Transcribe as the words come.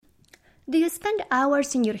Do you spend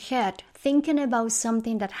hours in your head thinking about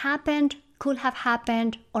something that happened, could have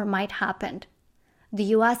happened, or might happen? Do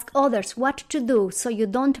you ask others what to do so you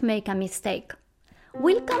don't make a mistake?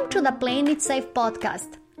 Welcome to the Playing It Safe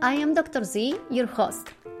podcast. I am Dr. Z, your host.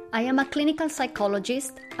 I am a clinical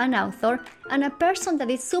psychologist, an author, and a person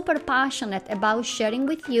that is super passionate about sharing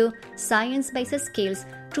with you science-based skills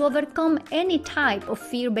to overcome any type of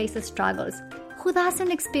fear-based struggles. Who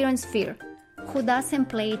doesn't experience fear? Who doesn't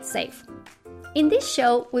play it safe? In this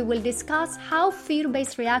show, we will discuss how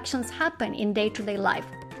fear-based reactions happen in day-to-day life,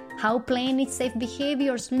 how playing it safe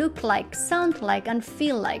behaviors look like, sound like, and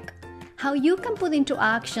feel like, how you can put into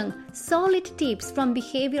action solid tips from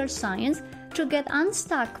behavioral science to get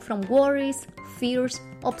unstuck from worries, fears,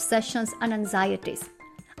 obsessions, and anxieties,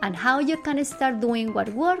 and how you can start doing what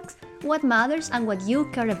works, what matters, and what you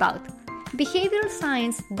care about. Behavioral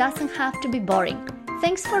science doesn't have to be boring.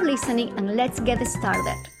 Thanks for listening, and let's get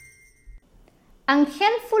started.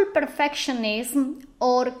 Unhelpful perfectionism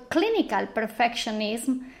or clinical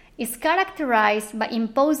perfectionism is characterized by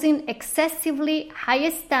imposing excessively high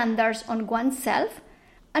standards on oneself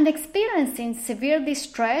and experiencing severe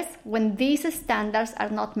distress when these standards are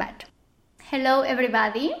not met. Hello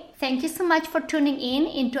everybody, thank you so much for tuning in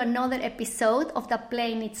into another episode of the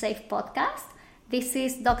Playing It Safe podcast. This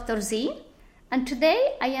is Dr. Z, and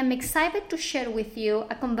today I am excited to share with you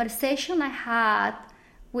a conversation I had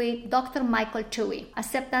with Dr. Michael Toohey,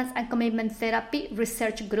 Acceptance and Commitment Therapy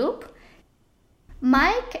Research Group.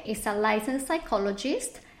 Mike is a licensed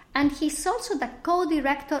psychologist, and he's also the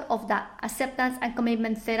co-director of the Acceptance and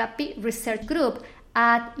Commitment Therapy Research Group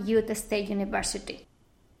at Utah State University.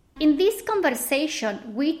 In this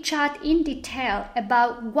conversation, we chat in detail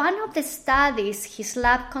about one of the studies his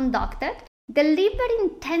lab conducted,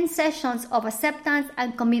 delivering 10 sessions of acceptance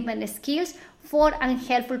and commitment skills for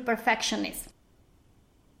unhelpful perfectionists.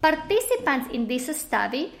 Participants in this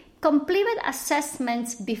study completed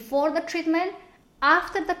assessments before the treatment,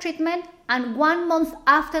 after the treatment, and 1 month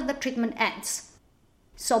after the treatment ends.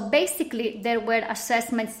 So basically, there were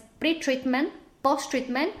assessments pre-treatment,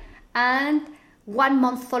 post-treatment, and 1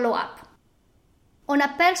 month follow-up. On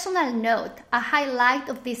a personal note, a highlight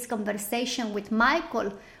of this conversation with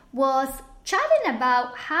Michael was chatting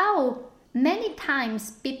about how many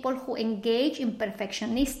times people who engage in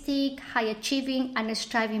perfectionistic, high-achieving, and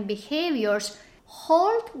striving behaviors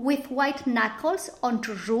hold with white knuckles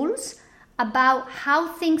onto rules about how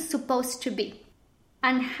things are supposed to be,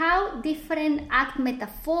 and how different act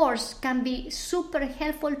metaphors can be super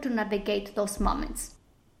helpful to navigate those moments.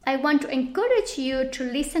 I want to encourage you to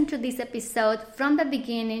listen to this episode from the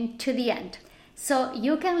beginning to the end, so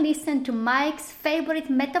you can listen to Mike's favorite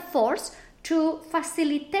metaphors to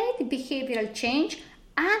facilitate behavioral change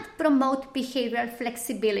and promote behavioral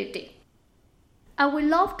flexibility. I would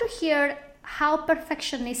love to hear how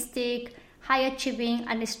perfectionistic, high-achieving,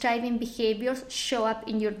 and striving behaviors show up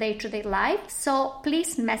in your day-to-day life, so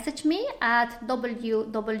please message me at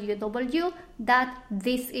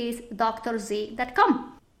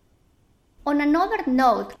www.thisisdrz.com. On another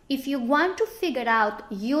note, if you want to figure out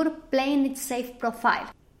your Playing It Safe profile,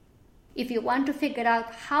 if you want to figure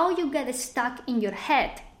out how you get stuck in your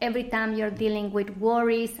head every time you're dealing with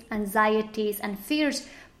worries, anxieties, and fears,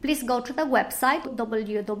 please go to the website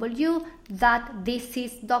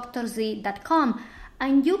www.thisisdrz.com,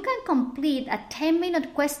 and you can complete a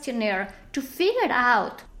 10-minute questionnaire to figure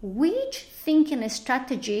out which thinking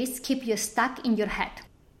strategies keep you stuck in your head.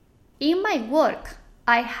 In my work,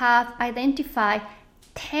 I have identified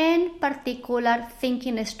 10 particular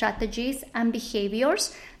thinking strategies and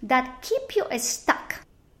behaviors that keep you stuck.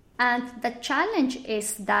 And the challenge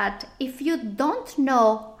is that if you don't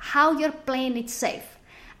know how you're playing it safe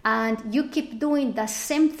and you keep doing the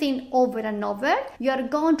same thing over and over, you are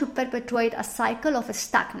going to perpetuate a cycle of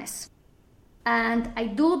stuckness. And I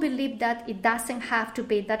do believe that it doesn't have to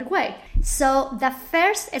be that way. So the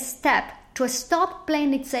first step to stop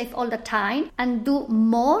playing it safe all the time and do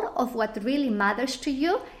more of what really matters to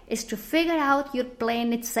you is to figure out your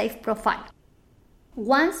playing it safe profile.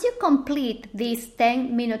 Once you complete this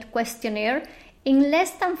 10-minute questionnaire, in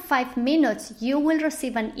less than 5 minutes, you will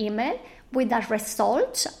receive an email with the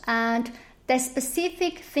results and the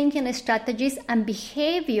specific thinking strategies and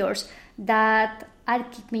behaviors that are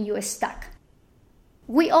keeping you stuck.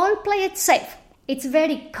 We all play it safe. It's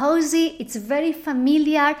very cozy, it's very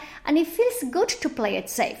familiar, and it feels good to play it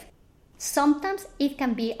safe. Sometimes it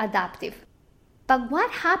can be adaptive. But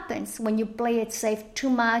what happens when you play it safe too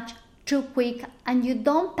much, too quick, and you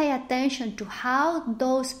don't pay attention to how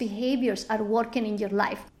those behaviors are working in your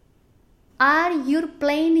life? Are your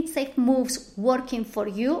playing it safe moves working for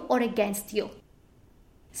you or against you?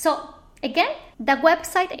 So Again, the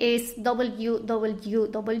website is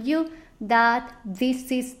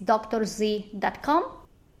www.thisisdrz.com.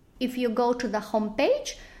 If you go to the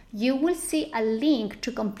homepage, you will see a link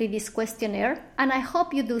to complete this questionnaire, and I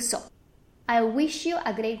hope you do so. I wish you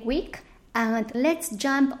a great week, and let's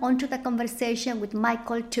jump onto the conversation with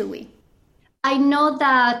Michael Toohey. I know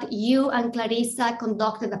that you and Clarissa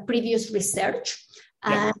conducted a previous research,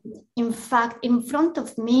 and in fact, in front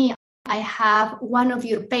of me, I have one of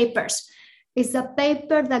your papers. It's a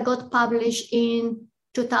paper that got published in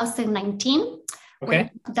 2019.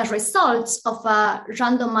 Okay. With the results of a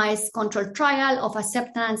randomized controlled trial of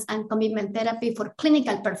acceptance and commitment therapy for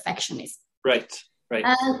clinical perfectionism. Right.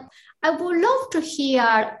 And I would love to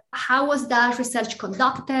hear, how was that research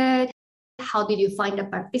conducted? How did you find the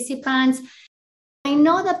participants? I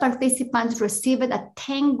know the participants received a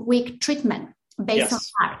 10-week treatment based on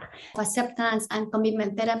ACT, acceptance and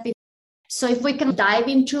commitment therapy. So if we can dive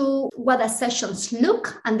into what the sessions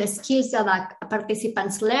look and the skills that the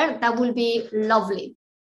participants learn, that will be lovely.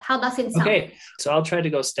 How does it sound? Okay, so I'll try to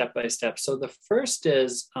go step by step. So the first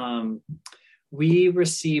is we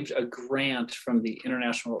received a grant from the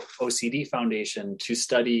International OCD Foundation to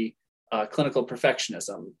study clinical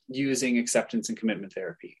perfectionism using acceptance and commitment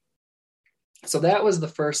therapy. So that was the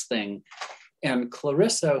first thing. And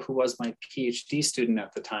Clarissa, who was my PhD student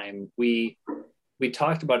at the time, we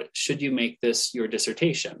talked about, should you make this your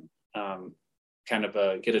dissertation? Kind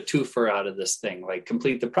of get a twofer out of this thing, like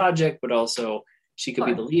complete the project, but also she could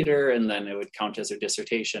be the leader, and then it would count as her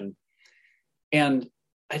dissertation. And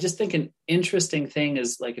I just think an interesting thing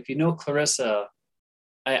is, like, if you know Clarissa,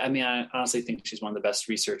 I mean, I honestly think she's one of the best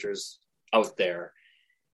researchers out there.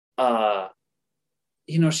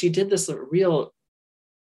 She did this real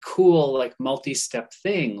cool, like, multi-step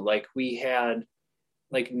thing. Like, we had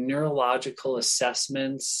like neurological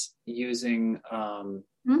assessments using the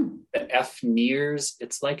FNIRS.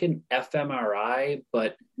 It's like an fMRI,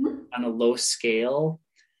 but on a low scale.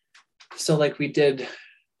 So like we did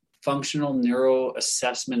functional neuro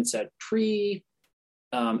assessments at pre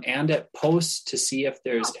and at post to see if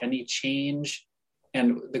there's any change.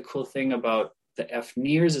 And the cool thing about the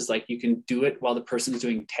FNIRS is, like, you can do it while the person's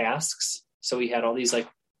doing tasks. So we had all these like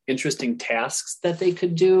interesting tasks that they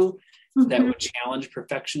could do that would challenge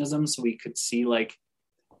perfectionism. So we could see like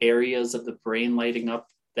areas of the brain lighting up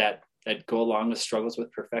that go along with struggles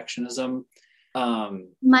with perfectionism.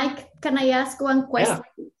 Mike, can I ask one question?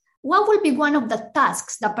 Yeah. What will be one of the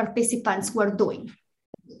tasks the participants were doing?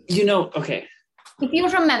 Okay. If you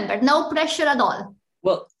remember, no pressure at all.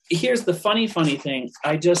 Well, here's the funny thing.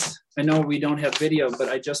 I know we don't have video, but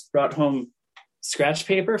I just brought home scratch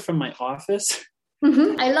paper from my office.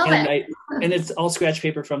 I love it. And it's all scratch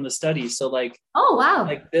paper from the study. So like, oh, wow.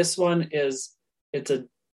 Like this one it's a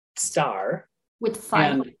star. With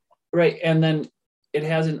 5. Right. And then it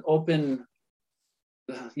has an open,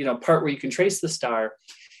 part where you can trace the star.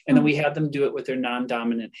 And then we had them do it with their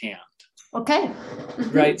non-dominant hand. Okay.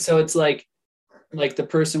 Right. So it's like the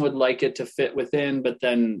person would like it to fit within, but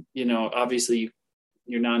then, obviously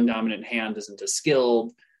your non-dominant hand isn't as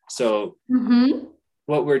skilled. So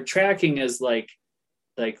what we're tracking is like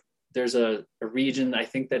there's a region, I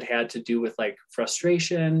think, that had to do with like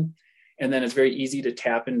frustration. And then it's very easy to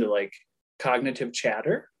tap into like cognitive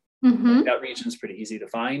chatter. Like that region is pretty easy to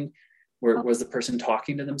find. Where was the person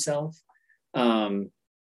talking to themselves? And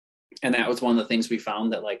that was one of the things we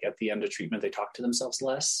found, that like at the end of treatment, they talk to themselves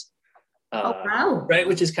less. Wow. Right.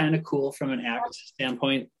 Which is kind of cool from an ACT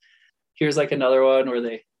standpoint. Here's like another one where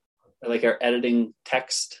they like are editing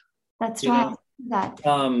text. That's right.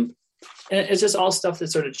 And it's just all stuff that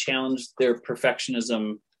sort of challenged their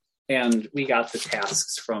perfectionism. And we got the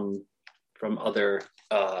tasks from other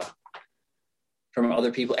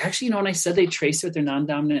people. Actually, when I said they traced it with their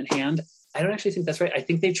non-dominant hand, I don't actually think that's right. I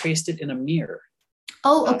think they traced it in a mirror.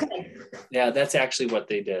 Oh, okay. Yeah, that's actually what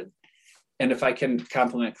they did. And if I can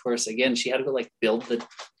compliment Clarissa again, she had to go like build the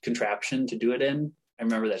contraption to do it in. I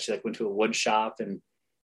remember that she like went to a wood shop and,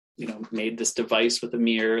 made this device with a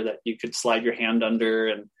mirror that you could slide your hand under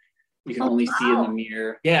and you can only see in the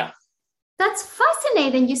mirror. Yeah. That's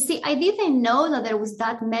fascinating. You see, I didn't know that there was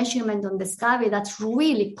that measurement on the study. That's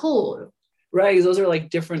really cool. Right. Those are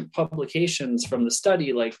like different publications from the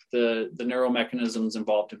study, like the neuromechanisms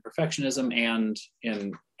involved in perfectionism and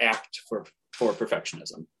in ACT for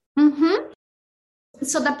perfectionism.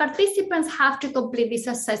 So the participants have to complete these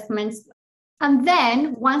assessments. And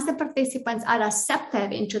then once the participants are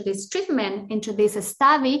accepted into this treatment, into this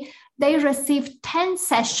study, they receive 10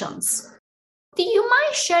 sessions. Do you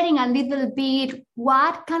mind sharing a little bit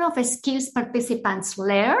what kind of skills participants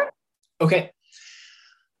learn? Okay.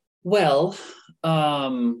 Well,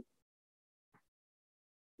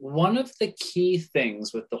 one of the key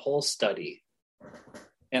things with the whole study,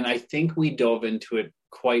 and I think we dove into it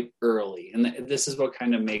quite early, and this is what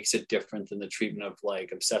kind of makes it different than the treatment of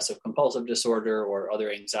like obsessive compulsive disorder or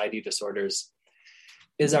other anxiety disorders,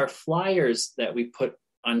 is our flyers that we put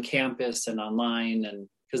on campus and online. And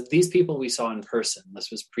because these people we saw in person, this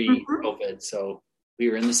was pre-COVID, so we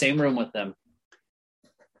were in the same room with them.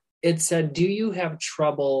 It said, do you have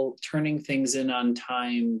trouble turning things in on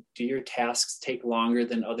time? Do your tasks take longer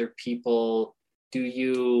than other people? Do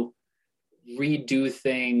you redo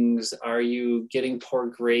things? Are you getting poor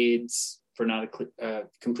grades for not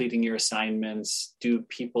completing your assignments? Do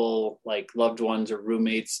people, like loved ones or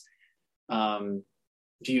roommates, do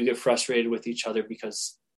you get frustrated with each other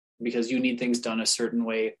because you need things done a certain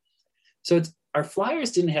way? So our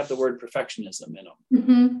flyers didn't have the word perfectionism in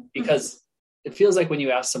them, because it feels like when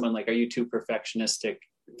you ask someone, like, are you too perfectionistic?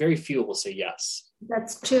 Very few will say yes.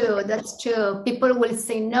 That's true. People will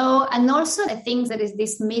say no. And also I think there is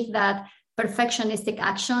this myth that perfectionistic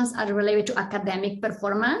actions are related to academic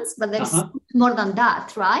performance, but there's more than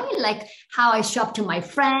that, right? Like how I show up to my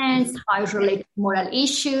friends, how I relate to moral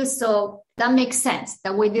issues. So that makes sense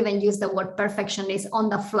that we didn't use the word perfectionist on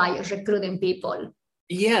the flyers recruiting people.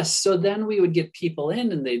 Yes. So then we would get people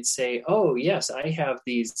in and they'd say, oh yes, I have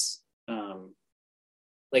these,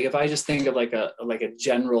 like if I just think of like a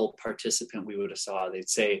general participant we would have saw, they'd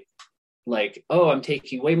say like, oh, I'm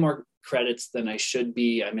taking way more credits than I should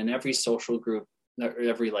be. I'm in every social group,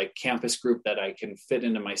 every like campus group that I can fit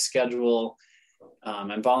into my schedule.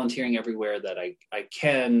 I'm volunteering everywhere that I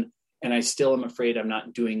can, and I still am afraid I'm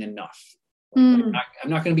not doing enough. I'm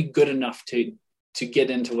not going to be good enough to get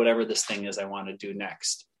into whatever this thing is I want to do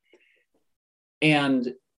next. And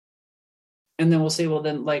then we'll say, well,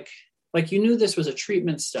 then like you knew this was a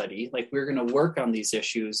treatment study, like we're going to work on these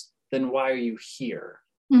issues, then why are you here?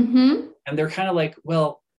 And they're kind of like,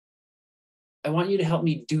 well, I want you to help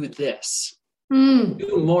me do this,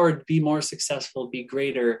 do more, be more successful, be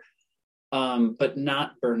greater, but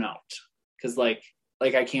not burn out. Cause like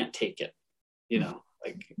I can't take it,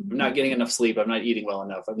 like I'm not getting enough sleep. I'm not eating well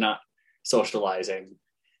enough. I'm not socializing.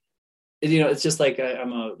 It's just like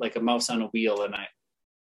I'm a mouse on a wheel, and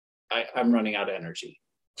I'm running out of energy.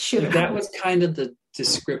 Sure. Like that was kind of the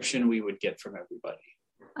description we would get from everybody.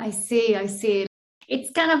 I see. It's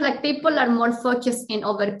kind of like people are more focused in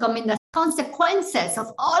overcoming the consequences of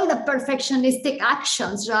all the perfectionistic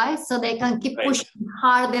actions, right? So they can keep pushing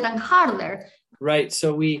harder and harder. Right.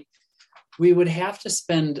 So we would have to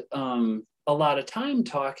spend a lot of time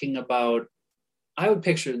talking about, I would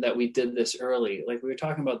picture that we did this early. Like we were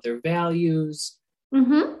talking about their values.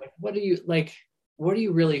 Like, what are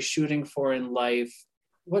you really shooting for in life?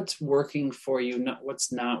 What's working for you?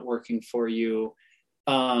 What's not working for you?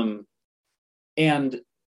 And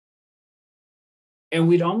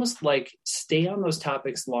we'd almost like stay on those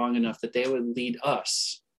topics long enough that they would lead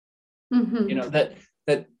us,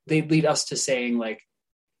 that they'd lead us to saying like,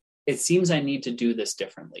 it seems I need to do this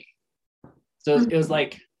differently. So it was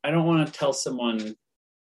like, I don't want to tell someone,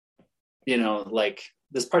 like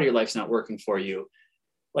this part of your life's not working for you.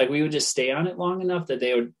 Like we would just stay on it long enough that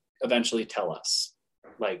they would eventually tell us,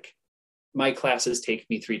 like, my classes take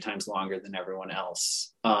me 3 times longer than everyone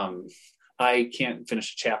else. I can't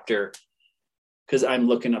finish a chapter because I'm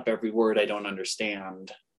looking up every word I don't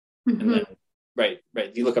understand. And then, right.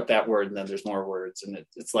 You look up that word and then there's more words, and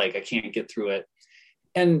it's like, I can't get through it.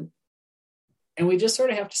 And we just sort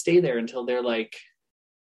of have to stay there until they're like,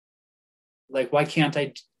 why can't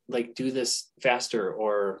I like do this faster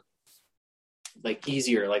or like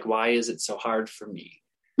easier? Like, why is it so hard for me?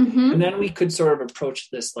 And then we could sort of approach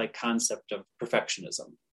this like concept of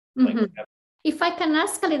perfectionism. If I can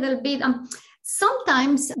ask a little bit,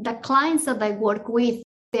 sometimes the clients that I work with,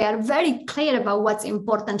 they are very clear about what's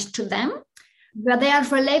important to them, but they are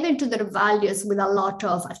relevant to their values with a lot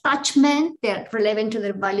of attachment. They're relevant to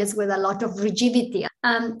their values with a lot of rigidity.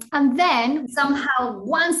 And then somehow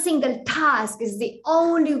one single task is the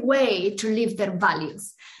only way to live their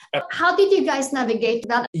values. How did you guys navigate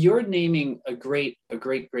that? You're naming a great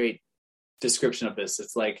description of this.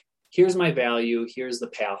 It's like, here's my value, here's the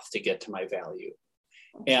path to get to my value.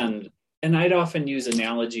 And I'd often use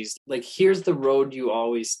analogies like, here's the road you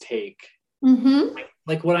always take.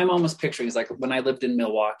 Like what I'm almost picturing is like when I lived in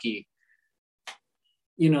Milwaukee,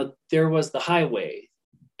 there was the highway,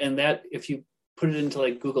 and that if you put it into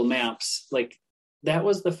like Google Maps, like that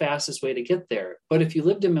was the fastest way to get there. But if you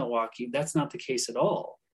lived in Milwaukee, that's not the case at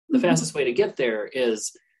all. The fastest way to get there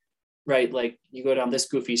is, right, like you go down this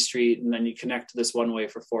goofy street and then you connect to this one way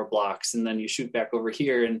for 4 blocks and then you shoot back over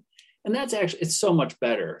here. And that's actually, it's so much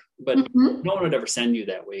better, but no one would ever send you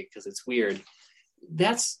that way because it's weird.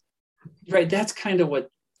 that's right. That's kind of what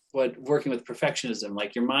working with perfectionism,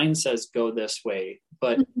 like your mind says, go this way,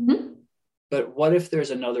 but what if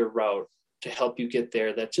there's another route to help you get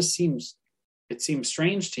there that just seems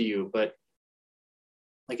strange to you, but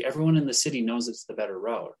like everyone in the city knows it's the better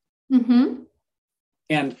route.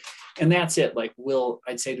 And that's it. Like,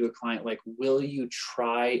 I'd say to a client, like, will you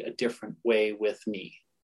try a different way with me?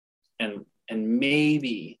 And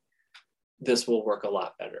maybe this will work a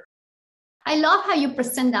lot better. I love how you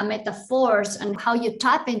present the metaphors and how you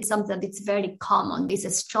tap into something that's very common. This is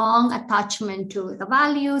a strong attachment to the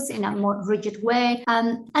values in a more rigid way.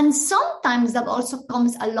 And sometimes that also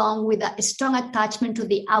comes along with a strong attachment to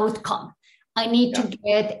the outcome. I need to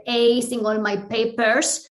get A's in all my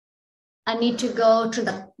papers. I need to go to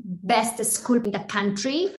the best school in the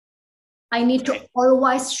country. I need to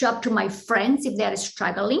always show up to my friends if they're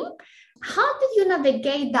struggling. How did you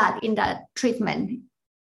navigate that in that treatment?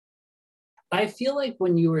 I feel like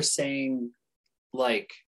when you were saying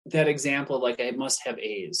like that example, like I must have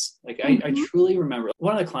A's, like I truly remember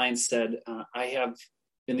one of the clients said, I have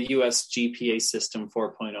in the US GPA system,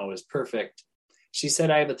 4.0 is perfect. She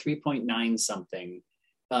said, I have a 3.9 something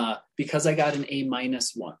because I got an A-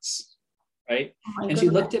 once. Right. Oh, and she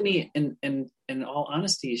looked at me and in all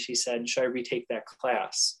honesty, she said, should I retake that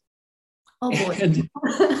class? Oh boy. And,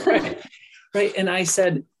 right. And I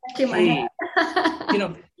said, hey,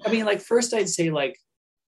 I mean, like, first I'd say, like,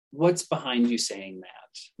 what's behind you saying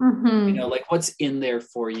that? Like, what's in there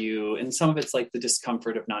for you? And some of it's like the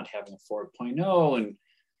discomfort of not having a 4.0 and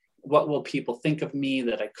what will people think of me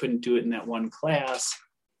that I couldn't do it in that one class?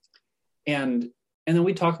 And then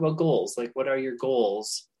we talk about goals. Like, what are your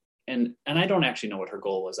goals? And I don't actually know what her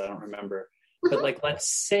goal was. I don't remember. But like, let's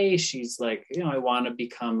say she's like, I want to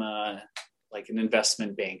become like an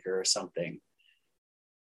investment banker or something.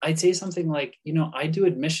 I'd say something like, I do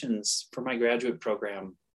admissions for my graduate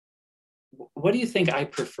program. What do you think I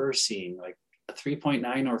prefer seeing, like a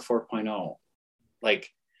 3.9 or 4.0? Like,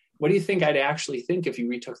 what do you think I'd actually think if you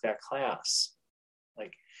retook that class?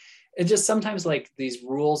 Like, it just sometimes like these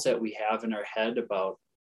rules that we have in our head about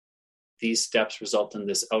these steps result in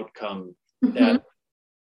this outcome, that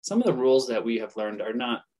some of the rules that we have learned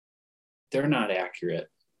they're not accurate.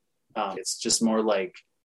 It's just more like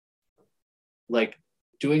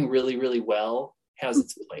doing really, really well has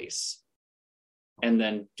its place. And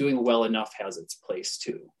then doing well enough has its place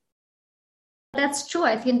too. That's true.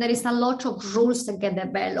 I think there is a lot of rules that get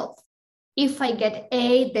developed. If I get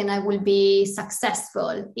A, then I will be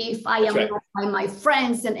successful. If I am loved by my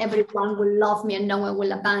friends, then everyone will love me and no one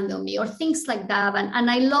will abandon me, or things like that. And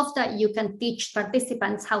I love that you can teach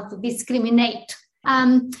participants how to discriminate.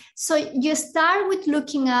 So you start with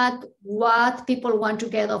looking at what people want to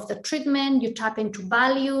get off the treatment, you tap into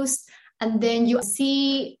values, and then you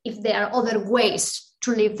see if there are other ways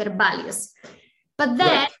to live their values. But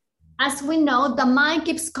then, as we know, the mind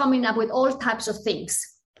keeps coming up with all types of things.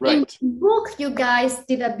 Right. In the book, you guys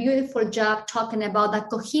did a beautiful job talking about the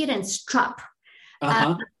coherence trap.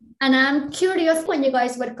 And I'm curious, when you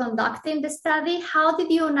guys were conducting the study, how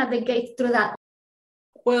did you navigate through that?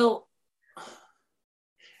 Well,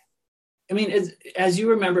 I mean, as you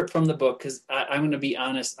remember it from the book, because I'm going to be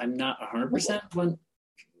honest, I'm not 100%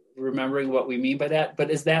 remembering what we mean by that, but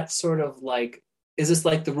is that sort of like, is this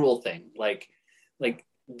like the rule thing? Like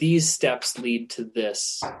these steps lead to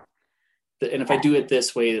this, and if I do it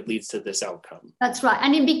this way, it leads to this outcome. That's right.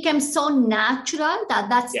 And it became so natural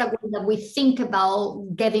that's the way that we think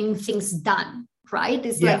about getting things done, right?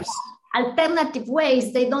 It's like alternative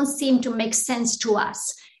ways, they don't seem to make sense to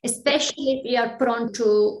us, especially if we are prone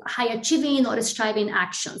to high achieving or striving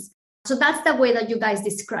actions. So that's the way that you guys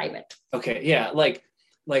describe it. Okay. Yeah. Like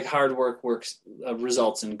hard work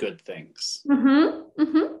results in good things,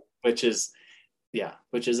 which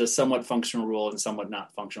is a somewhat functional rule and somewhat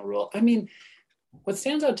not functional rule. I mean, what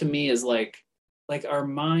stands out to me is like our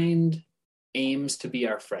mind aims to be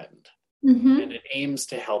our friend and it aims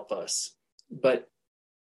to help us, but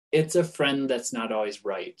it's a friend that's not always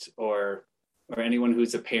right, or anyone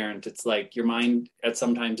who's a parent. It's like your mind at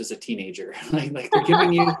sometimes is a teenager, like they're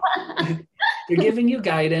giving you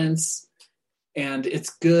guidance and it's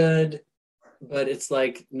good, but it's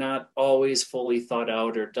like not always fully thought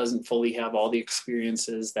out, or doesn't fully have all the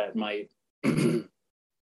experiences that might,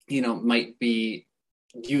 might be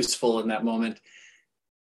useful in that moment.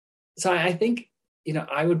 So I think,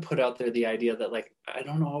 I would put out there the idea that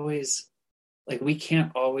we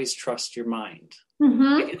can't always trust your mind.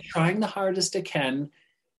 Like, it's trying the hardest it can,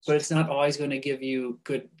 but it's not always going to give you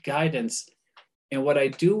good guidance. And what I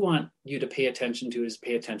do want you to pay attention to is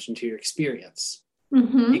pay attention to your experience,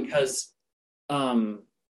 because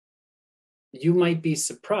you might be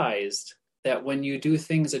surprised that when you do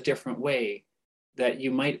things a different way, that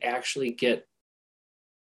you might actually get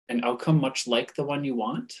an outcome much like the one you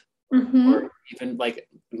want, or even like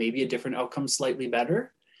maybe a different outcome slightly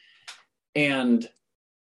better. And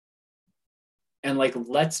like,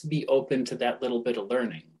 let's be open to that little bit of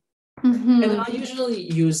learning. And I'll usually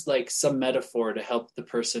use like some metaphor to help the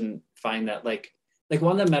person find that, like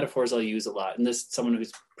one of the metaphors I'll use a lot, and this, someone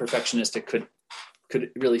who's perfectionistic could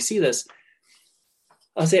really see this.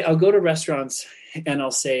 I'll go to restaurants and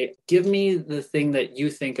I'll say, give me the thing that you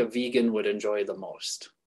think a vegan would enjoy the most.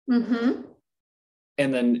 And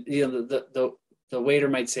then, the waiter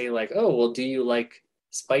might say like, oh, well, do you like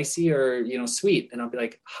spicy or, sweet? And I'll be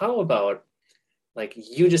like, how about like,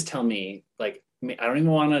 you just tell me, like, I don't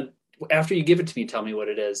even want to, after you give it to me, tell me what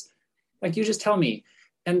it is. Like, you just tell me.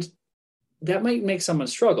 And that might make someone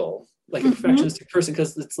struggle, like a perfectionistic person,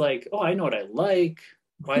 because it's like, oh, I know what I like.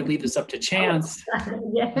 Why leave this up to chance?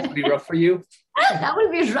 Yeah. That would be rough for you. That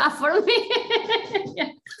would be rough for me. Yeah.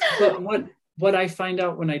 But what I find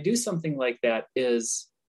out when I do something like that is,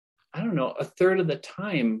 I don't know, a third of the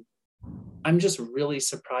time, I'm just really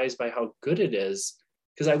surprised by how good it is,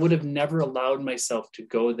 because I would have never allowed myself to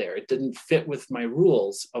go there. It didn't fit with my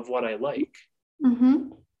rules of what I like.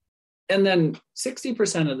 And then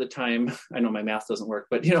 60% of the time, I know my math doesn't work,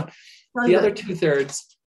 but the other 2/3,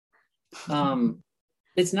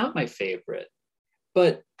 it's not my favorite,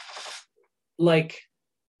 but like,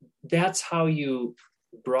 that's how you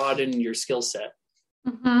broaden your skill set.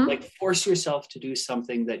 Like, force yourself to do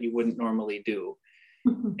something that you wouldn't normally do.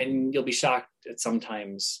 And you'll be shocked at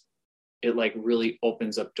sometimes it like really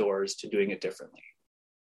opens up doors to doing it differently.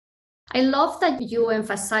 I love that you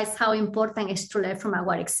emphasize how important it is to learn from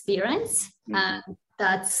our experience. And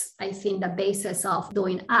that's, I think, the basis of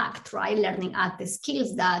doing ACT, right? Learning ACT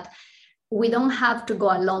skills, that we don't have to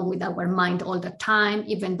go along with our mind all the time,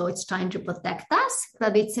 even though it's trying to protect us,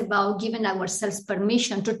 but it's about giving ourselves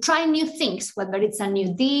permission to try new things, whether it's a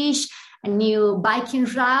new dish, a new biking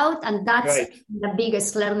route, and that's the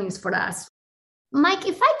biggest learnings for us. Mike,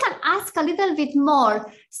 if I can ask a little bit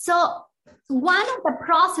more. So one of the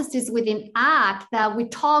processes within ACT that we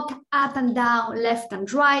talk up and down, left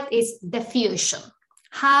and right, is diffusion,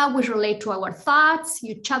 how we relate to our thoughts.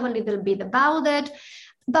 You chat a little bit about it.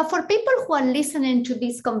 But for people who are listening to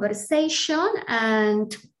this conversation,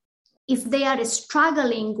 and if they are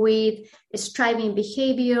struggling with striving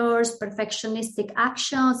behaviors, perfectionistic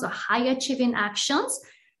actions, or high achieving actions,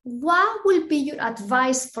 what will be your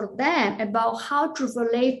advice for them about how to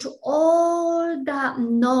relate to all the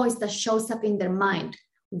noise that shows up in their mind?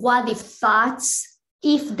 What if thoughts,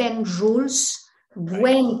 if then rules,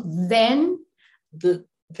 when then?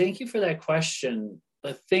 Thank you for that question.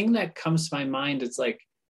 The thing that comes to my mind is like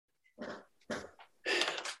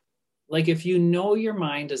if you know your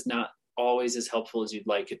mind is not always as helpful as you'd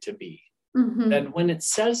like it to be, then when it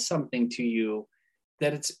says something to you,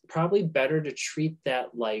 that it's probably better to treat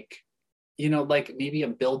that like, like maybe a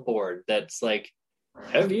billboard that's like,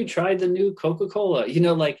 have you tried the new Coca-Cola?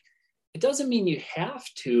 Like, it doesn't mean you have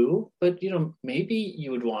to, but, maybe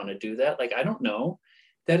you would want to do that. Like, I don't know,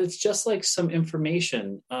 that it's just like some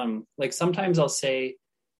information. Like sometimes I'll say,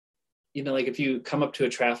 like if you come up to a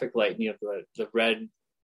traffic light and you have the red,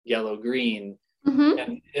 yellow, green,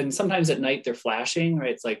 and sometimes at night they're flashing, right?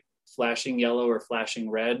 It's like flashing yellow or flashing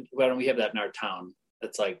red. Why don't we have that in our town?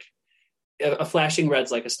 It's like a flashing red's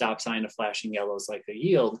like a stop sign, a flashing yellow is like a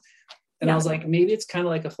yield. And I was like, maybe it's kind of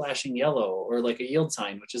like a flashing yellow or like a yield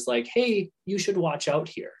sign, which is like, hey, you should watch out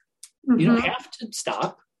here. You don't have to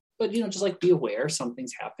stop, but just like be aware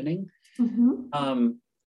something's happening.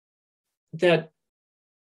 That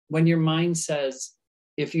when your mind says,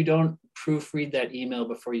 if you don't proofread that email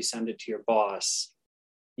before you send it to your boss,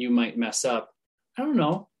 you might mess up. I don't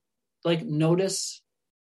know, like notice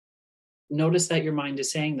that your mind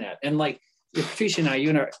is saying that. And like Patricia and I, you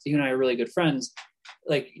and I are really good friends.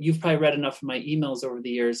 Like, you've probably read enough of my emails over the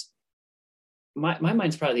years. My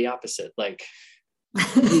mind's probably the opposite. Like,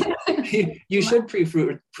 you should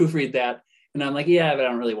proofread that. And I'm like, yeah, but I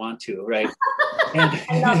don't really want to. Right.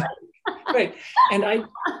 And, right. And I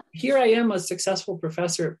am a successful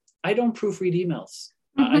professor. I don't proofread emails.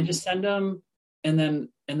 I just send them, and then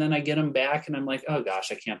I get them back, and I'm like, oh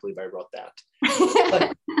gosh, I can't believe I wrote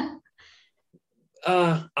that.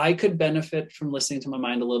 But I could benefit from listening to my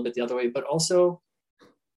mind a little bit the other way, but also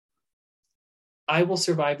I will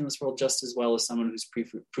survive in this world just as well as someone who's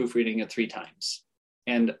proofreading it 3 times,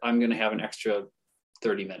 and I'm going to have an extra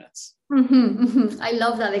 30 minutes. I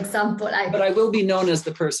love that example. But I will be known as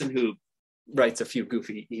the person who writes a few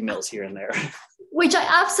goofy emails here and there. which I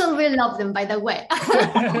absolutely love them, by the way.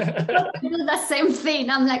 I do the same thing.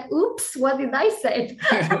 I'm like, oops, what did I say?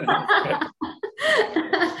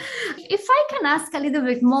 If I can ask a little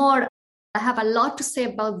bit more, I have a lot to say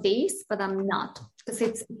about this, but I'm not, because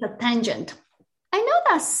it's a tangent. I know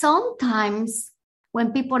that sometimes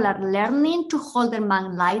when people are learning to hold their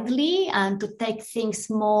mind lightly and to take things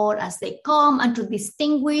more as they come and to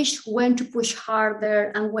distinguish when to push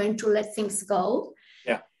harder and when to let things go,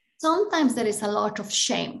 sometimes there is a lot of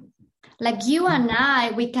shame. Like you and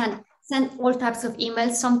I, we can send all types of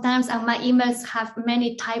emails sometimes, and my emails have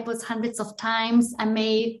many typos hundreds of times. I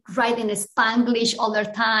may write in Spanglish other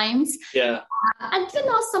times. Yeah. And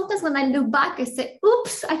sometimes when I look back, I say,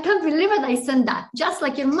 oops, I can't believe it, I sent that, just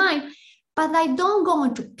like your mind. But I don't go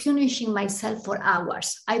into punishing myself for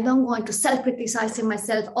hours. I don't go into self-criticizing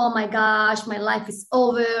myself. Oh my gosh, my life is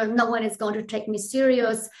over. No one is going to take me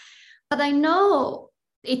serious. But I know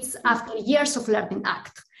it's after years of learning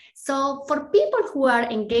act. So for people who are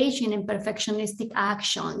engaging in perfectionistic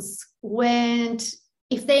actions,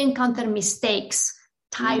 if they encounter mistakes,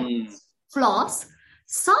 typos, flaws,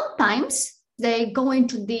 sometimes they go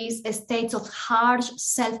into these states of harsh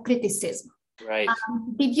self-criticism. Right.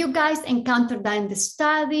 Did you guys encounter that in the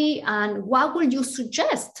study? And what would you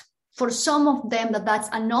suggest for some of them that's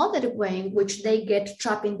another way in which they get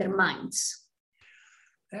trapped in their minds?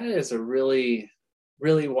 That is a really,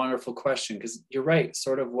 really wonderful question, because you're right.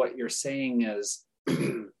 Sort of what you're saying is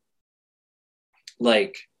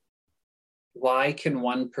like, why can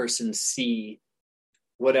one person see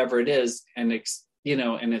whatever it is and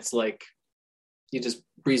it's like you just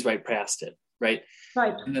breeze right past it, right?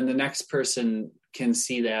 Right. And then the next person can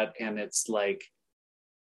see that and it's like,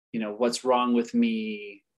 what's wrong with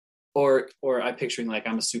me? Or I'm picturing like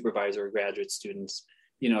I'm a supervisor of graduate students.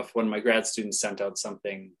 If one of my grad students sent out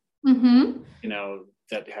something,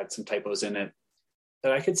 that had some typos in it,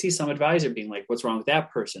 that I could see some advisor being like, what's wrong with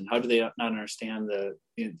that person? How do they not understand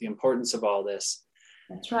the importance of all this?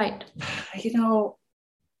 That's right.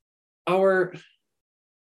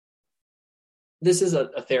 This is a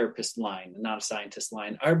therapist line, not a scientist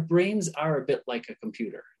line. Our brains are a bit like a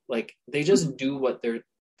computer. Like they just do what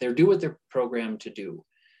they're programmed to do.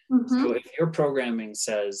 So if your programming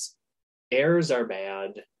says errors are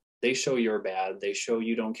bad, they show you're bad, they show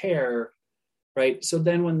you don't care, right? So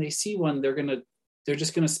then when they see one, they're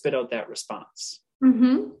just gonna spit out that response.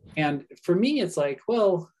 And for me, it's like,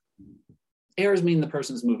 well, errors mean the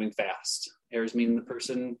person's moving fast. Errors mean the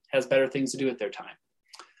person has better things to do with their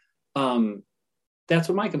time. That's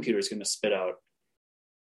what my computer is going to spit out.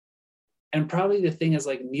 And probably the thing is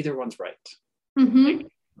like, neither one's right. Like,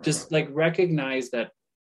 just like recognize that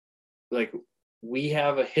like we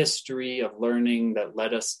have a history of learning that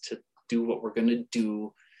led us to do what we're going to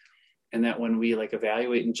do. And that when we like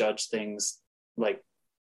evaluate and judge things, like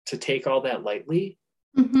to take all that lightly.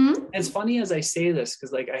 And it's funny as I say this,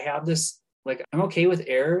 because like I have this, like I'm okay with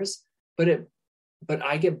errors, but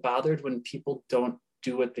I get bothered when people don't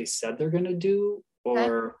do what they said they're going to do.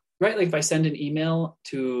 Or right, like if I send an email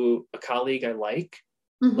to a colleague I like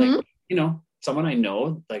someone I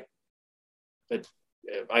know, like that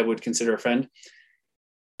I would consider a friend,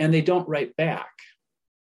 and they don't write back.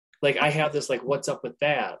 Like I have this like, what's up with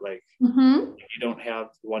that? Like you don't have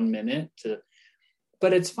 1 minute to.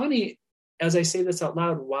 But it's funny as I say this out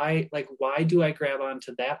loud. Why do I grab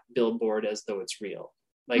onto that billboard as though it's real?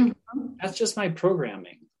 Like that's just my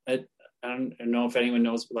programming. I don't know if anyone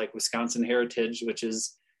knows, like Wisconsin Heritage, which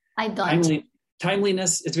is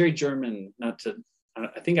timeliness. It's very German. I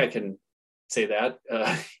think I can say that.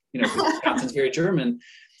 Wisconsin's very German.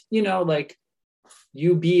 Like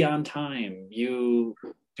you be on time. You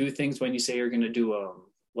do things when you say you're going to do them.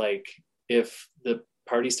 Like if the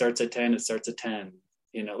party starts at 10, it starts at 10.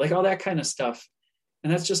 Like all that kind of stuff.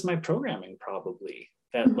 And that's just my programming, probably.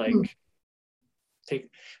 That like.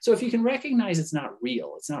 So if you can recognize it's not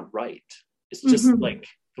real, it's not right, it's just like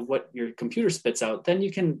what your computer spits out, then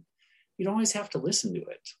you don't always have to listen to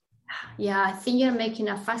it. Yeah, I think you're making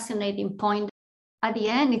a fascinating point. At the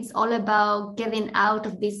end, it's all about getting out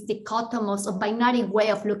of this dichotomous or binary way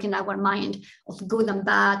of looking at our mind of good and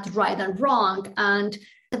bad, right and wrong, and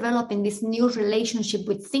developing this new relationship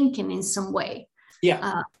with thinking in some way.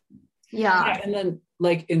 Yeah. And then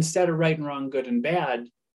like instead of right and wrong, good and bad,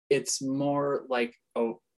 it's more like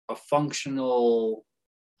a functional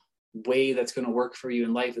way that's going to work for you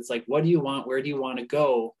in life. It's like, what do you want? Where do you want to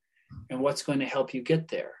go? And what's going to help you get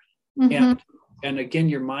there? And again,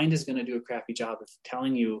 your mind is going to do a crappy job of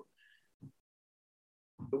telling you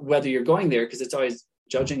whether you're going there, because it's always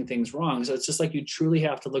judging things wrong. So it's just like you truly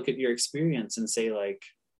have to look at your experience and say like,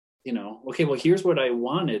 okay, well, here's what I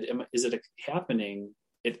wanted. Is it happening?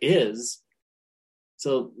 It is.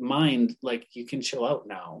 So mind, like, you can chill out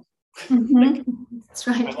now. Like, that's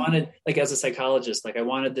right. I wanted, like, as a psychologist, like, I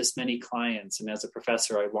wanted this many clients, and as a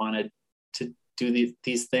professor, I wanted to do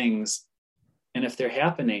these things. And if they're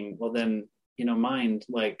happening, well, then, mind,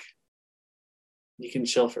 like, you can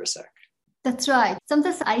chill for a sec. That's right.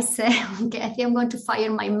 Sometimes I say, okay, I think I'm going to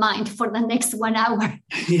fire my mind for the next 1 hour.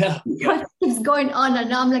 Yeah. What keeps going on?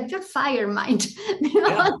 And I'm like, just fire mind.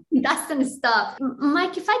 It doesn't stop.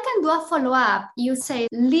 Mike, if I can do a follow-up, you say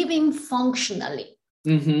living functionally.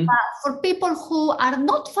 Mm-hmm. For people who are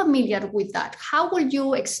not familiar with that, how will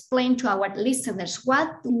you explain to our listeners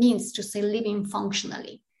what it means to say living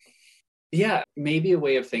functionally? Yeah, maybe a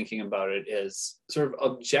way of thinking about it is sort of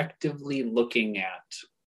objectively looking at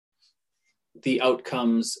the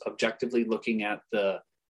outcomes, objectively looking at the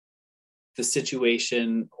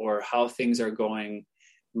situation or how things are going,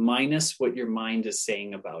 minus what your mind is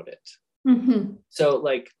saying about it. Mm-hmm. So,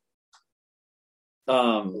 like,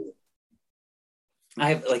 I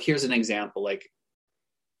have, like, here's an example. Like,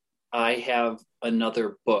 I have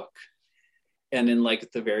another book, and in,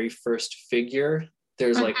 like, the very first figure,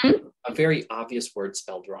 there's like a very obvious word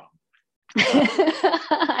spelled wrong.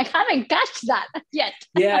 I haven't catched that yet.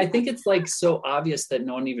 Yeah, I think it's, like, so obvious that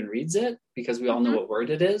no one even reads it because we all know what word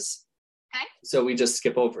it is. Okay. So we just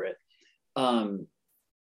skip over it. And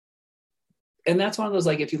that's one of those,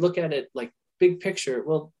 like, if you look at it, like, big picture,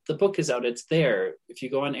 well, the book is out, it's there. If you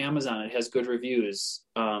go on Amazon, it has good reviews.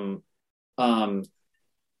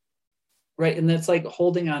 Right. And that's, like,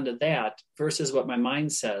 holding on to that versus what my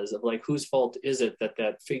mind says of, like, whose fault is it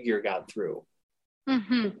that figure got through?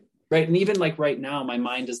 Mm-hmm. Right. And even, like, right now, my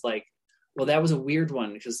mind is like, well, that was a weird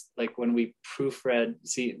one because, like, when we proofread,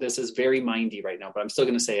 see, this is very mindy right now, but I'm still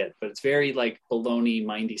going to say it, but it's very, like, baloney,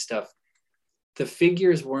 mindy stuff. The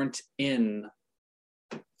figures weren't in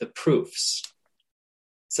the proofs.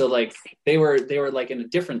 So, like, they were like in a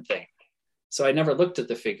different thing. So I never looked at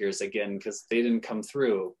the figures again because they didn't come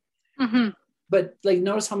through. Mm-hmm. But, like,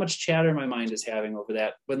 notice how much chatter my mind is having over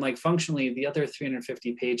that when, like, functionally the other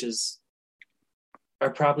 350 pages are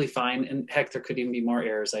probably fine. And heck, there could even be more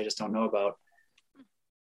errors I just don't know about.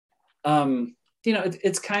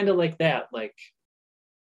 It's kind of like that. Like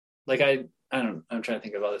I don't, I'm trying to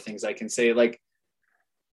think of other things I can say. Like,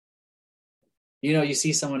 you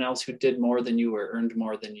see someone else who did more than you or earned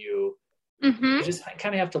more than you. Mm-hmm. You just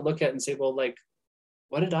kind of have to look at and say, well, like,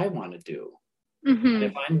 what did I want to do? Mm-hmm. And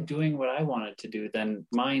if I'm doing what I wanted to do, then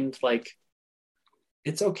mind, like,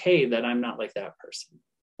 it's okay that I'm not like that person.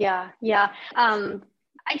 Yeah.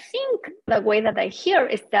 I think the way that I hear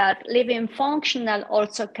is that living functional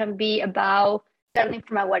also can be about learning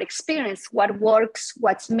from our experience, what works,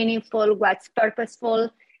 what's meaningful, what's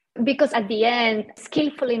purposeful. Because at the end,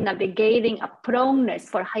 skillfully navigating a proneness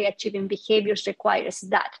for high achieving behaviors requires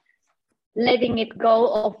that. Letting it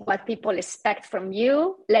go of what people expect from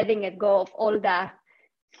you, letting it go of all the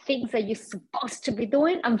things that you're supposed to be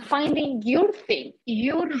doing, and finding your thing,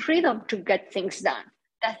 your rhythm to get things done,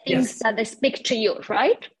 the things that they speak to you,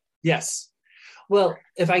 right? Yes. Well,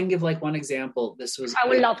 if I can give, like, one example, I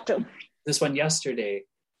would love to. This one yesterday.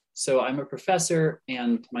 So I'm a professor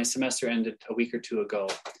and my semester ended a week or two ago.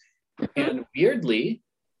 Mm-hmm. And weirdly,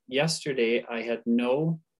 yesterday I had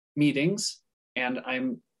no meetings and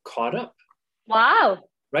I'm caught up. Wow.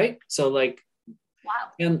 Right? So, like,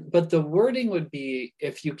 wow. But the wording would be,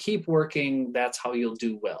 if you keep working, that's how you'll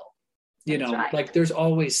do well. Right. Like, there's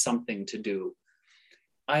always something to do.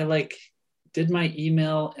 I, like, did my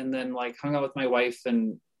email and then, like, hung out with my wife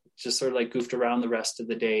and just sort of, like, goofed around the rest of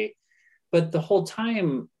the day. But the whole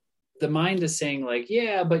time, the mind is saying, like,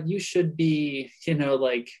 yeah, but you should be,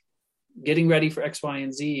 like, getting ready for X, Y,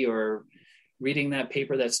 and Z, or reading that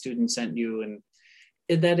paper that student sent you. And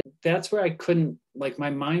that's where I couldn't, like, my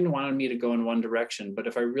mind wanted me to go in one direction. But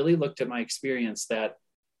if I really looked at my experience, that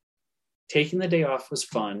taking the day off was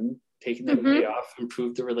fun, taking the day off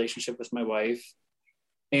improved the relationship with my wife,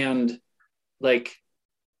 and, like,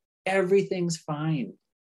 everything's fine.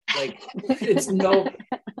 Like, it's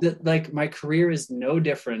like, my career is no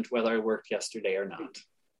different whether I worked yesterday or not.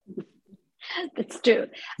 That's true.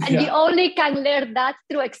 And you only can learn that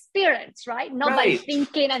through experience, right? Not by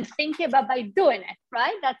thinking, but by doing it,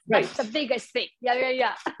 right? That's the biggest thing.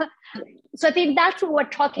 Yeah. So I think that's what we're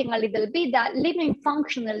talking a little bit, that living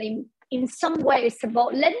functionally in some ways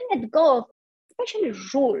about letting it go of especially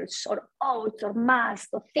rules or oaths or masks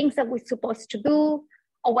or things that we're supposed to do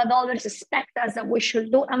or what others expect us that we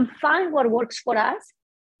should do, and find what works for us.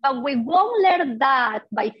 But we won't learn that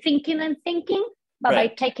by thinking, but by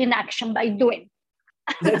taking action, by doing.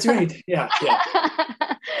 That's right. Yeah.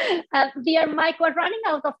 Dear Mike, we're running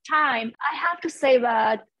out of time. I have to say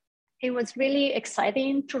that it was really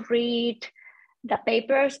exciting to read the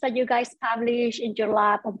papers that you guys publish in your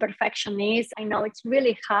lab on perfectionism. I know it's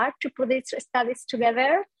really hard to put these studies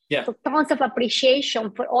together. Yeah. So tons of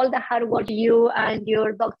appreciation for all the hard work you and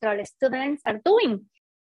your doctoral students are doing.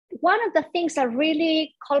 One of the things that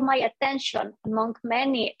really caught my attention among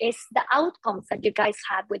many is the outcomes that you guys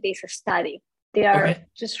had with this study. They are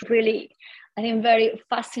just really, I think, very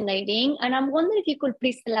fascinating. And I'm wondering if you could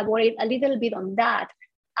please elaborate a little bit on that.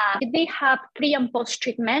 Did they have pre and post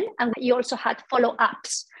treatment? And you also had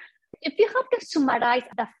follow-ups. If you have to summarize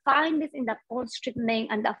the findings in the post treatment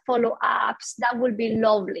and the follow-ups, that would be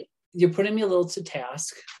lovely. You're putting me a little to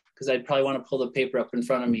task because I'd probably want to pull the paper up in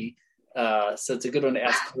front of me. So it's a good one to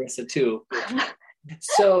ask Clarissa too.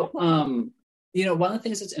 So, one of the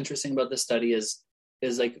things that's interesting about this study is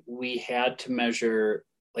like we had to measure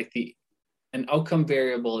like an outcome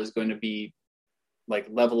variable is going to be like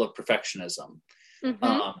level of perfectionism.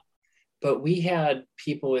 But we had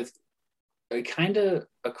people with kind of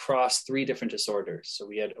across 3 different disorders. So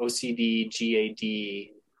we had OCD,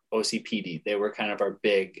 GAD, OCPD. They were kind of our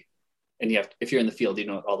big, and if you're in the field, you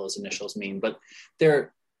know what all those initials mean, but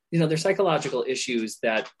they're psychological issues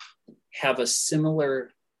that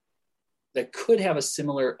could have a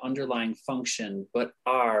similar underlying function, but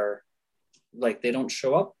are like, they don't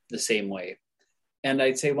show up the same way. And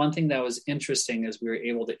I'd say one thing that was interesting is we were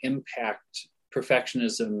able to impact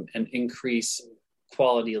perfectionism and increase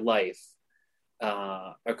quality of life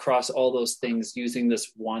across all those things using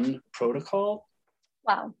this one protocol.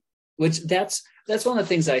 Wow. Which that's one of the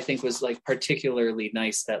things that I think was like particularly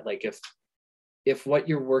nice, that like if what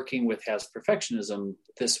you're working with has perfectionism,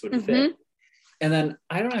 this would fit. And then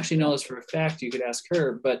I don't actually know this for a fact, you could ask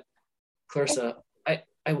her, but Clarissa,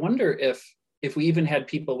 I wonder if we even had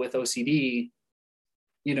people with OCD,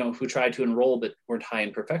 who tried to enroll but weren't high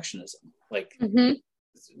in perfectionism. Like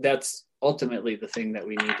that's ultimately the thing that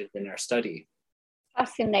we needed in our study.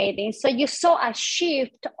 Fascinating. So you saw a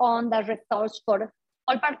shift on the results for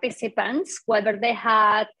all participants, whether they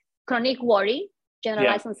had chronic worry,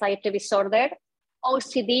 generalized anxiety disorder,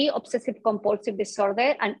 OCD, obsessive compulsive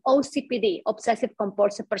disorder, and OCPD, obsessive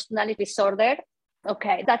compulsive personality disorder.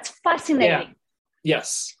 Okay, that's fascinating.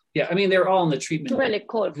 Yes. Yeah. I mean, they're all in the treatment really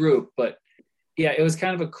cool group, but yeah, it was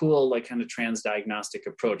kind of a cool, like kind of transdiagnostic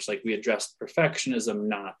approach. Like we addressed perfectionism,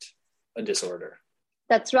 not a disorder.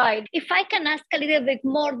 That's right. If I can ask a little bit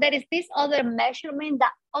more, there is this other measurement, the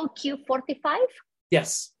OQ45.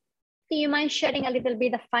 Yes. Do you mind sharing a little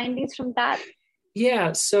bit of findings from that?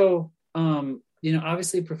 Yeah. So,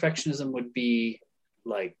 obviously perfectionism would be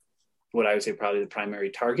like what I would say probably the primary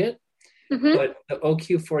target, but the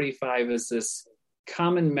OQ45 is this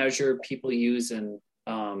common measure people use in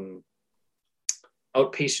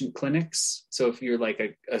outpatient clinics. So if you're like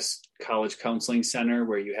a college counseling center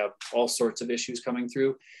where you have all sorts of issues coming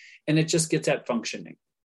through, and it just gets at functioning.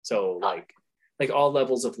 So like all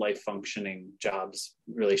levels of life functioning, jobs,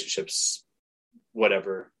 relationships,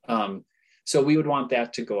 whatever. So we would want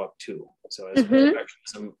that to go up too. So as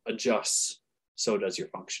perfectionism adjusts, so does your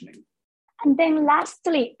functioning. And then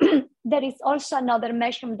lastly, there is also another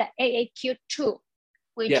measurement, the AAQ2,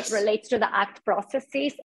 which relates to the ACT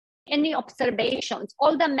processes. Any observations?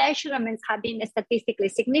 All the measurements have been statistically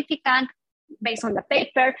significant based on the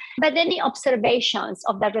paper, but any observations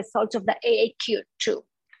of the results of the AAQ2?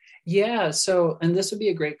 Yeah, so, and this would be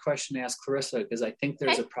a great question to ask Clarissa, because I think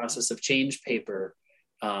there's a process of change paper,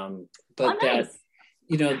 that,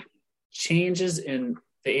 changes in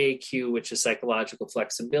the AAQ, which is psychological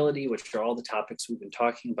flexibility, which are all the topics we've been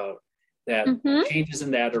talking about, that changes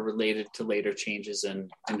in that are related to later changes in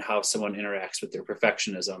how someone interacts with their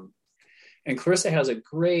perfectionism. And Clarissa has a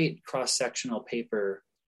great cross-sectional paper.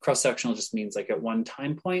 Cross-sectional just means like at one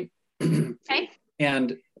time point.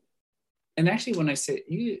 And actually when I say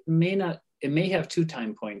it may have 2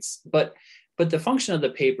 time points, but the function of the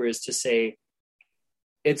paper is to say,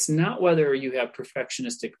 it's not whether you have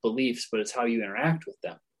perfectionistic beliefs, but it's how you interact with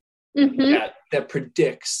them that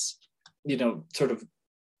predicts, sort of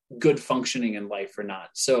good functioning in life or not.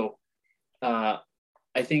 So I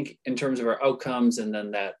think in terms of our outcomes, and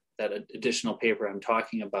then that additional paper I'm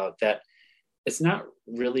talking about, that it's not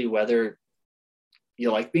really whether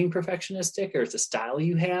you like being perfectionistic or it's a style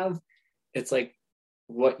you have. It's like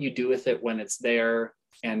what you do with it when it's there,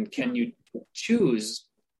 and can you choose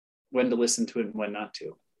when to listen to it and when not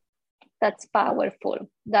to. That's powerful.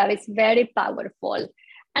 That is very powerful.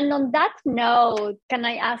 And on that note, can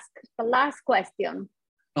I ask the last question?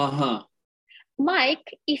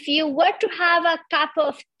 Mike, if you were to have a cup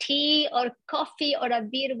of tea or coffee or a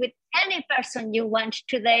beer with any person you want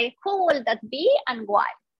today, who will that be and why?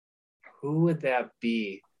 Who would that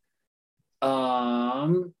be?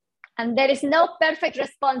 And there is no perfect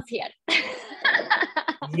response here.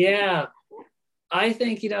 Yeah. I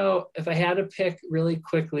think, if I had to pick really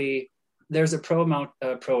quickly, there's a mountain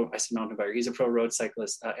biker. He's a pro road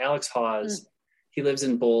cyclist, Alex Hawes. He lives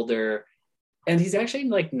in Boulder. And he's actually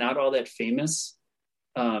like not all that famous.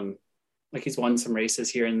 Like he's won some races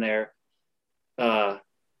here and there. But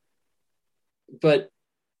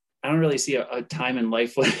I don't really see a time in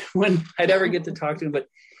life when I'd ever get to talk to him. But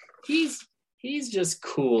he's just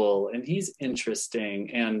cool and he's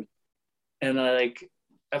interesting. And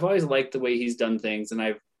I've always liked the way he's done things.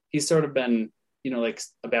 And he's sort of been, like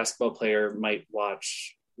a basketball player might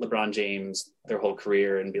watch LeBron James their whole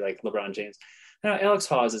career and be like LeBron James. Alex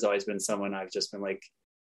Hawes has always been someone I've just been like,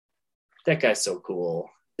 that guy's so cool.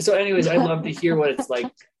 So anyways, I'd love to hear what it's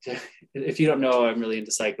like if you don't know, I'm really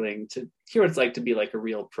into cycling, to hear what it's like to be like a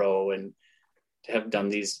real pro and to have done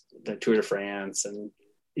the Tour de France and,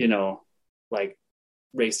 like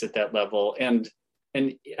raced at that level. And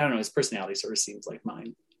I don't know, his personality sort of seems like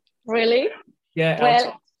mine. Really? Yeah.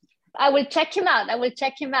 Well, I will check him out.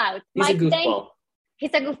 He's a goofball.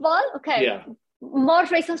 He's a goofball? Okay. Yeah. More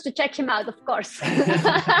reasons to check him out, of course.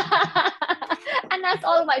 And as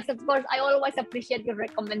always, of course, I always appreciate your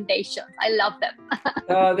recommendations. I love them.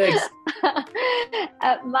 Thanks.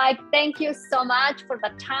 Mike, thank you so much for the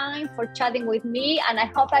time, for chatting with me. And I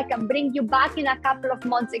hope I can bring you back in a couple of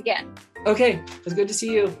months again. Okay. It was good to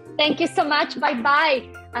see you. Thank you so much. Bye-bye.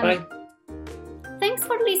 Bye. Thanks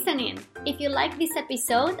for listening. If you like this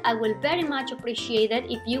episode, I will very much appreciate it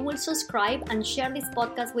if you will subscribe and share this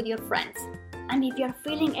podcast with your friends. And if you're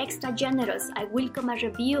feeling extra generous, I welcome a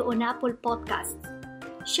review on Apple Podcasts.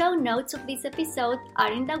 Show notes of this episode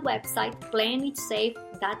are in the website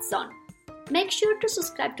playingitsafe.zone. Make sure to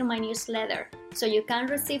subscribe to my newsletter so you can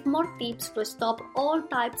receive more tips to stop all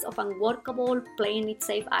types of unworkable playing it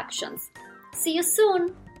safe actions. See you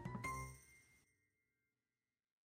soon!